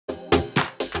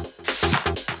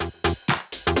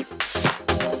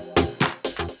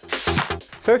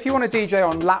So if you want to DJ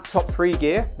on laptop free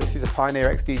gear, this is a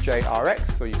Pioneer XDJ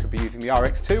RX, or you could be using the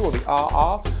RX2 or the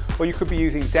RR, or you could be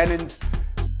using Denon's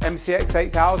MCX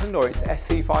 8000 or its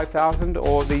SC 5000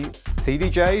 or the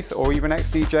CDJs or even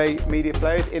XDJ media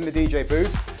players in the DJ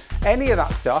booth. Any of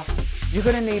that stuff, you're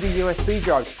going to need a USB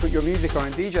drive to put your music on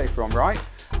and DJ from, right?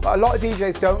 But a lot of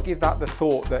DJs don't give that the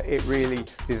thought that it really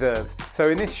deserves. So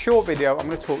in this short video, I'm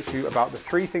going to talk to you about the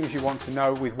 3 things you want to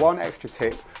know with one extra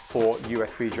tip for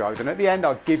USB drives. And at the end,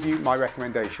 I'll give you my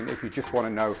recommendation if you just want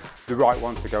to know the right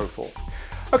one to go for.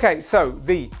 Okay, so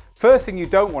the first thing you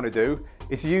don't want to do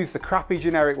is use the crappy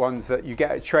generic ones that you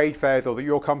get at trade fairs or that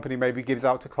your company maybe gives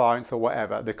out to clients or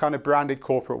whatever, the kind of branded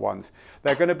corporate ones.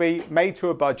 They're going to be made to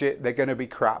a budget, they're going to be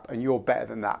crap, and you're better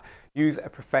than that. Use a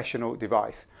professional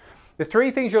device. The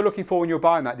 3 things you're looking for when you're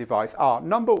buying that device are,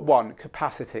 number 1,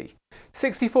 capacity.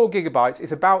 64 gigabytes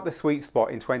is about the sweet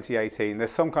spot in 2018. There's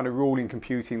some kind of rule in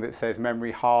computing that says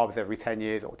memory halves every 10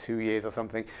 years or 2 years or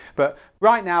something. But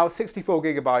right now, 64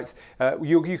 gigabytes,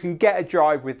 you can get a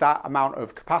drive with that amount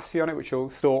of capacity on it, which will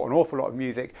store an awful lot of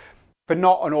music for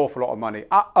not an awful lot of money.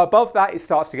 Above that, it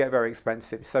starts to get very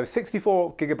expensive. So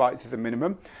 64 gigabytes is a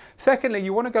minimum. Secondly,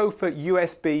 you want to go for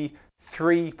USB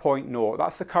 3.0.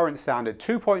 That's the current standard.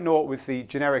 2.0 was the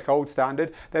generic old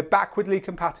standard. They're backwardly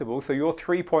compatible, so your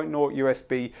 3.0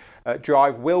 USB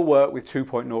drive will work with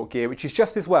 2.0 gear, which is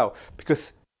just as well,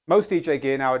 because most DJ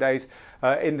gear nowadays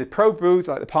in the Pro Brews,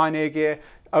 like the Pioneer gear,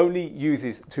 only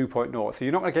uses 2.0. So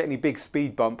you're not going to get any big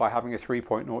speed bump by having a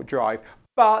 3.0 drive,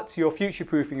 but you're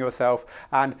future-proofing yourself,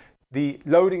 and the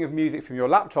loading of music from your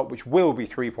laptop, which will be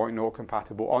 3.0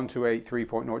 compatible, onto a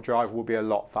 3.0 drive will be a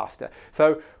lot faster.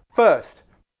 So first,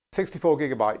 64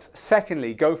 gigabytes.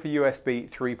 Secondly, go for USB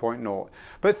 3.0.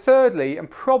 But thirdly, and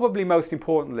probably most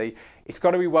importantly, it's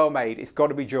got to be well made, it's got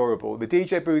to be durable. The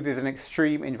DJ booth is an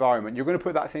extreme environment. You're going to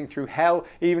put that thing through hell,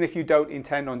 even if you don't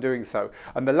intend on doing so.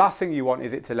 And the last thing you want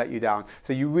is it to let you down.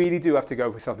 So you really do have to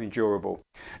go for something durable.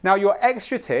 Now, your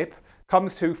extra tip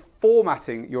comes to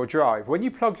formatting your drive. When you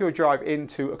plug your drive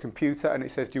into a computer and it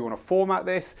says, do you want to format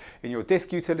this in your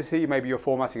disk utility? Maybe you're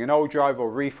formatting an old drive or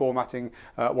reformatting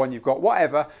one you've got,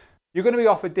 whatever. You're going to be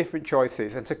offered different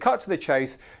choices. And to cut to the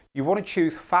chase, you want to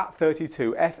choose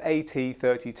FAT32,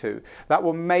 FAT32. That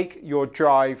will make your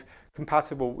drive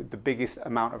compatible with the biggest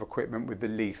amount of equipment with the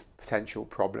least potential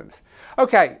problems.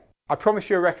 Okay. I promised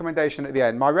you a recommendation at the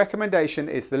end. My recommendation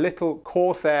is the little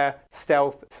Corsair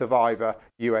Stealth Survivor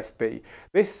USB.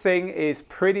 This thing is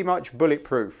pretty much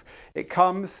bulletproof. It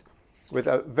comes with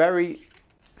a very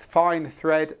fine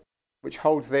thread which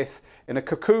holds this in a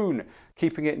cocoon,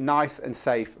 keeping it nice and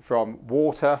safe from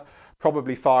water,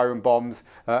 probably fire and bombs,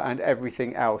 and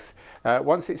everything else.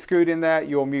 Once it's screwed in there,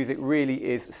 your music really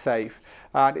is safe.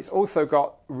 And it's also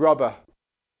got rubber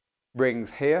rings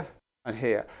here and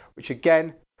here, which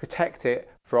again protect it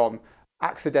from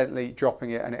accidentally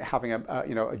dropping it and it having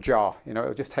a jar.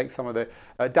 It'll just take some of the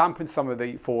dampen some of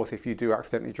the force if you do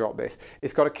accidentally drop this.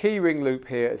 It's got a key ring loop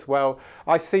here as well.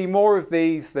 I see more of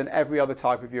these than every other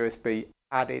type of USB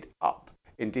added up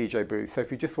in DJ booths. So if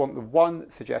you just want the one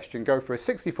suggestion, go for a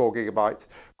 64 gigabytes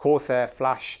Corsair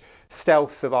Flash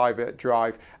Stealth Survivor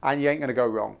drive, and you ain't going to go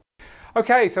wrong.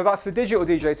 Okay, so that's the Digital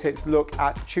DJ Tips look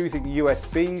at choosing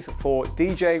USBs for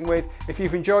DJing with. If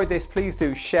you've enjoyed this, please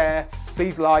do share,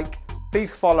 please like, please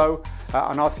follow,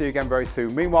 and I'll see you again very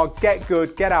soon. Meanwhile, get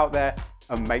good, get out there,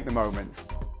 and make the moments.